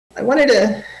I wanted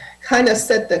to kind of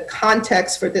set the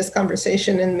context for this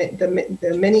conversation and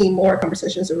the many more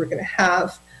conversations that we're going to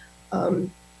have.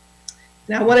 And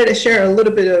I wanted to share a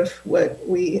little bit of what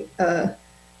we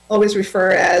always refer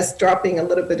as dropping a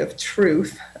little bit of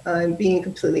truth and being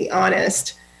completely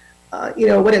honest.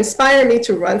 What inspired me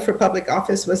to run for public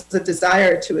office was the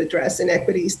desire to address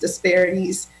inequities,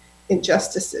 disparities,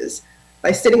 injustices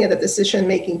by sitting at the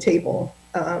decision-making table.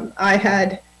 I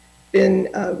had been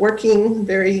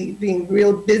being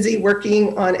real busy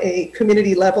working on a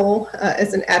community level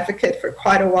as an advocate for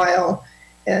quite a while,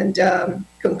 and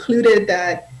concluded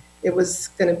that it was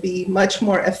going to be much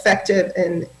more effective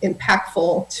and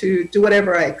impactful to do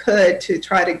whatever I could to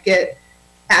try to get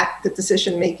at the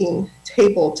decision-making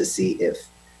table to see if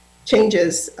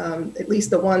changes, at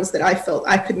least the ones that I felt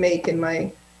I could make in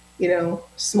my,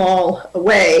 small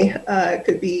way,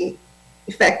 could be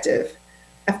effective.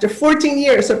 After 14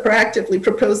 years of proactively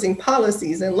proposing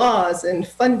policies and laws and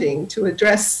funding to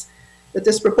address the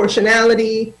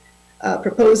disproportionality,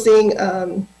 proposing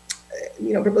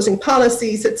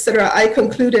policies, et cetera, I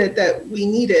concluded that we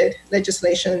needed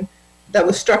legislation that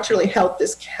would structurally help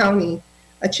this county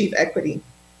achieve equity.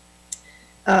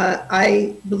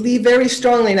 I believe very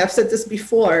strongly, and I've said this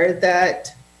before,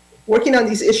 that working on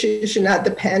these issues should not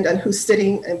depend on who's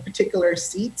sitting in particular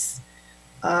seats.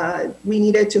 We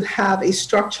needed to have a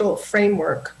structural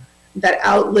framework that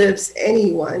outlives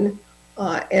anyone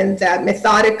and that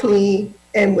methodically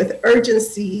and with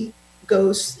urgency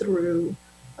goes through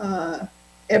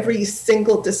every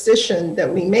single decision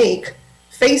that we make,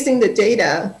 facing the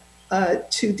data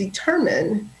to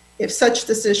determine if such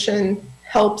decision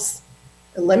helps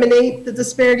eliminate the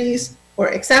disparities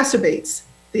or exacerbates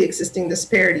the existing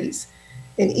disparities.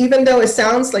 And even though it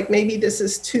sounds like maybe this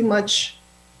is too much,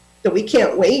 that we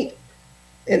can't wait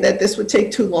and that this would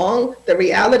take too long, the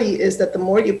reality is that the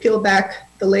more you peel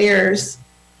back the layers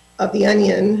of the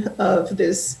onion of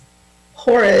this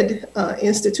horrid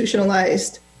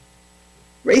institutionalized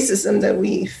racism that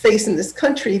we face in this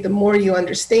country, the more you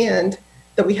understand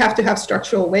that we have to have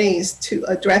structural ways to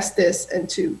address this and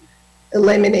to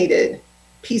eliminate it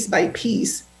piece by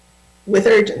piece with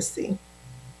urgency.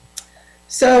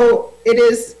 So it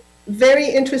is very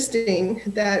interesting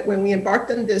that when we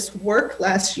embarked on this work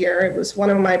last year, it was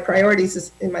one of my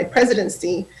priorities in my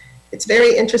presidency. It's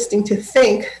very interesting to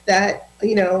think that,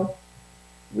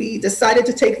 we decided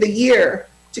to take the year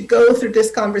to go through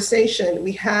this conversation.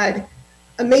 We had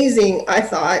amazing, I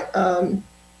thought,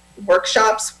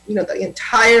 workshops. The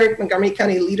entire Montgomery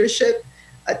County leadership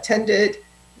attended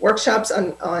workshops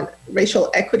on racial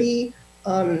equity,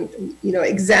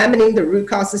 examining the root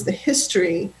causes, the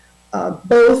history,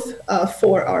 both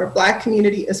for our Black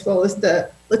community as well as the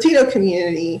Latino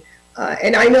community.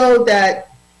 And I know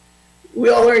that we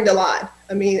all learned a lot.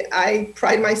 I mean, I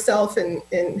pride myself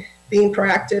in being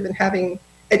proactive and having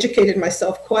educated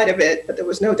myself quite a bit, but there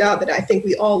was no doubt that I think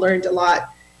we all learned a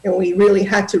lot, and we really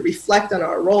had to reflect on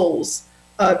our roles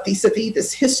vis-a-vis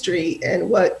this history and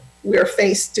what we're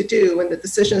faced to do and the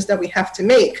decisions that we have to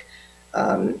make.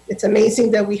 It's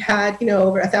amazing that we had,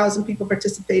 over 1,000 people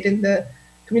participate in the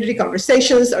community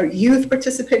conversations. Our youth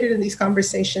participated in these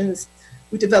conversations.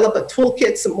 We developed a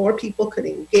toolkit so more people could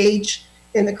engage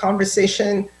in the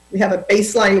conversation. We have a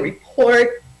baseline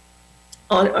report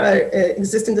on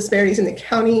existing disparities in the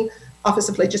county. Office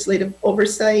of Legislative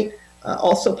Oversight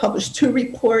also published 2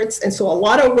 reports. And so a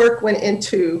lot of work went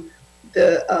into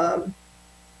the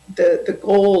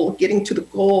goal, getting to the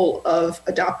goal of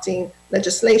adopting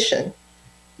legislation.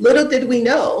 Little did we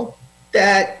know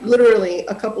that literally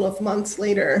a couple of months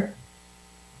later,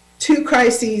 2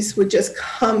 crises would just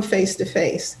come face to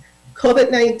face.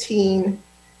 COVID-19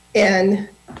 and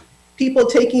people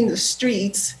taking the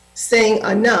streets saying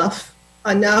enough,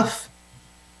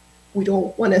 we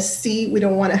don't want to see, we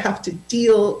don't want to have to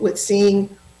deal with seeing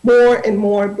more and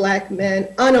more Black men,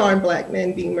 unarmed Black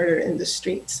men being murdered in the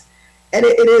streets. And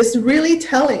it is really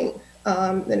telling,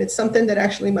 and it's something that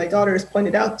actually my daughter has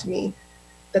pointed out to me,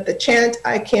 that the chant,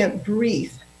 "I can't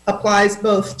breathe," applies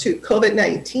both to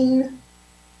COVID-19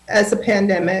 as a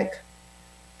pandemic,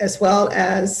 as well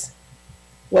as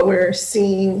what we're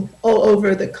seeing all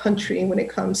over the country when it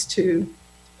comes to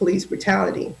police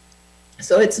brutality.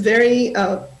 So it's very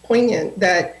poignant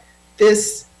that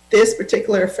this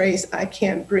particular phrase, "I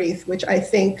can't breathe," which I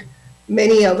think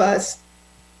many of us,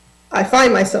 I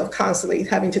find myself constantly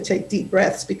having to take deep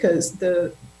breaths because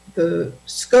the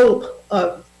scope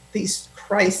of these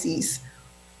crises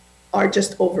are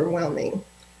just overwhelming.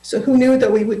 So who knew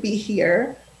that we would be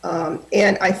here?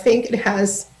 And I think it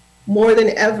has more than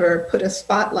ever put a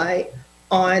spotlight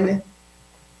on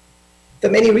the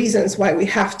many reasons why we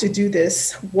have to do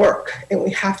this work, and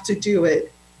we have to do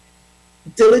it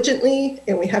diligently,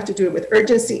 and we have to do it with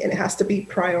urgency, and it has to be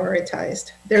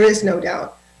prioritized. There is no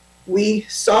doubt. We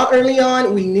saw early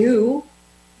on, we knew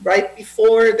right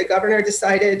before the governor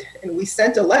decided, and we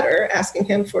sent a letter asking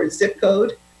him for zip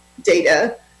code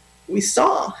data. We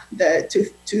saw that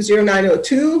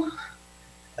 20902,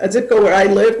 a zip code where I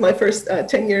lived my first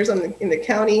 10 years in the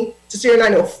county, to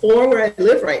 0904 where I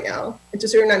live right now, and to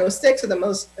 0906 are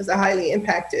the highly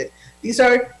impacted. These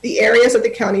are the areas of the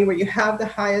county where you have the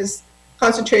highest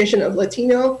concentration of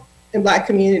Latino and Black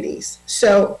communities.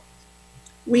 So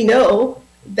we know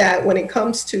that when it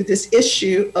comes to this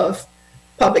issue of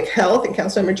public health, and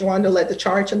Councilmember Joanda led the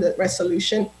charge in the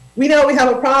resolution, we know we have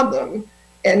a problem.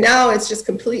 And now it's just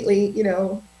completely, you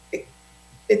know,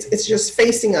 it's just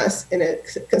facing us in a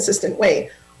consistent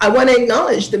way. I want to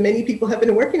acknowledge that many people have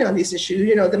been working on these issues.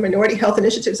 You know, the minority health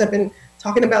initiatives have been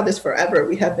talking about this forever.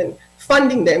 We have been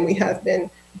funding them. We have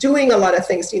been doing a lot of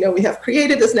things. You know, we have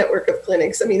created this network of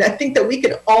clinics. I mean, I think that we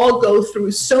can all go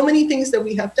through so many things that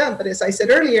we have done. But as I said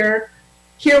earlier,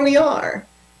 here we are.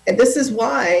 And this is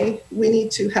why we need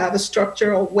to have a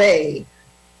structural way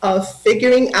of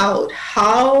figuring out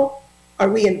how are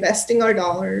we investing our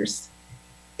dollars,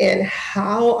 and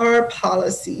how are our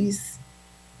policies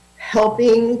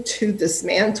helping to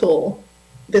dismantle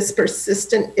this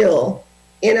persistent ill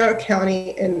in our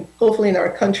county and hopefully in our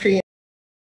country.